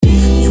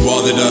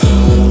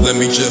let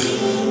me just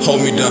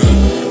hold me down.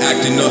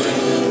 Acting up,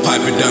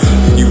 pipe it down.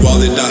 You all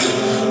that die,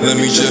 let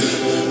me just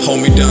hold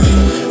me down.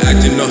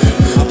 Acting up,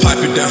 pipe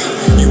it down.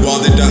 You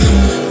all that die,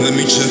 let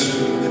me just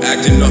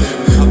acting up,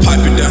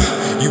 pipe it down.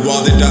 You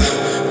all that die,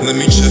 let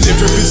me just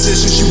different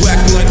positions. You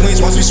acting like lanes,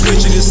 watch me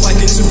switch it. It's like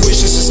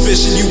intuition,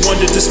 suspicion. You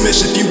wonder,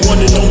 dismiss if you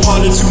wonder. Don't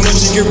ponder too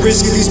much, you get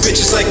risky. These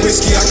bitches like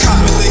whiskey, I cop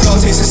it. They all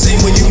taste the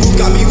same way you move.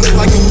 Got me lit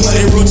like a blood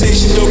in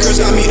rotation. No curse,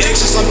 got me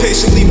anxious. I'm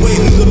patiently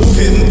waiting. The move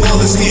hitting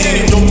flawlessly,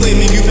 and don't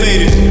blame me, you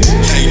faded.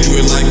 How you do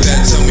it like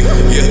that? Tell me,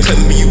 yeah.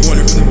 Telling me you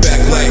want it from the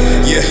back, like,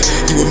 yeah.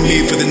 You with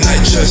me for the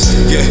night, just,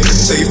 yeah.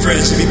 Tell your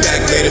friends to be back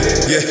later,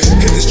 yeah.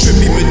 Hit this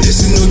trippy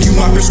medicinal, you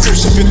my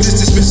prescription for this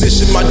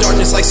disposition. My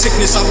darkness like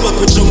sickness, I fuck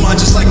with your mind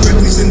just like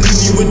Ripley's and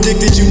leave you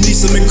addicted. You need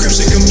some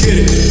encryption, come get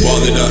it.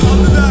 Wall it up,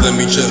 let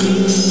me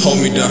just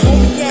hold me down.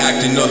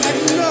 Acting up,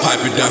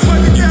 pipe it down.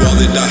 You all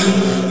that die,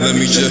 let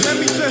me just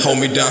hold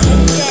me down.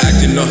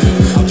 Acting up,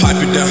 pipe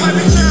it down.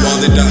 You all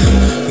that die,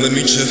 let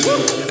me just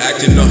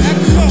acting up,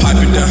 pipe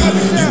it down.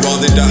 You all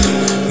that die,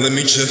 let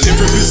me just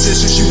different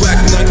positions. You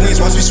acting like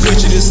lanes, watch me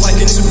switch it. It's like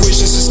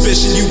intuition,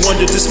 suspicion. You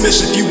wonder,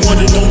 dismiss if you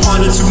wonder. Don't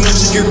ponder too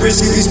much, you get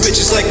risky. These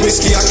bitches like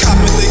whiskey, I cop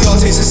it. They all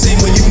taste the same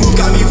way you move.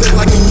 Got me lit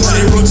like a blood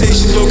in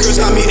rotation. No curse,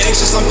 got me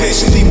anxious. I'm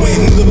patiently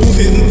waiting. The move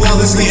hitting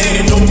flawlessly,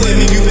 and don't blame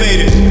me, you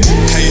faded.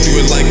 How you do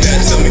it like that?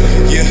 Tell me,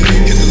 yeah.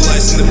 Hit the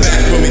lights in the back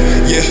for me,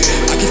 yeah.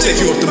 I can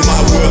take you up to my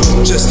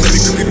world. Just let me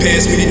grip your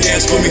pants, meaty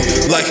dance for me.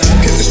 Like,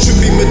 hit this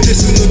trippy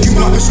medicinal. You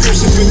my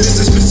prescription for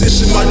this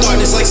disposition. My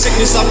darkness like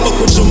sickness. I fuck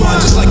with your mind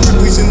just like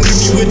Ripley's and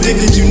leave you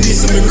addicted. You need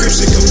some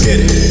encryption, come get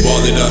it.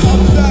 Ball it up,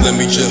 let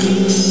me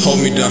just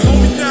hold me down.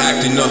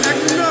 Acting up,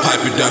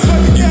 pipe it down.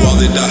 You all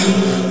that die,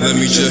 let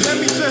me just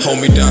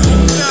hold me down.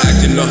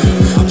 Acting up,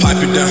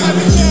 pipe it down.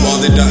 You all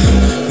that die,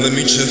 let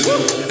me just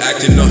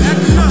acting up,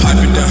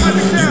 pipe it down.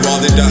 You all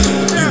that die,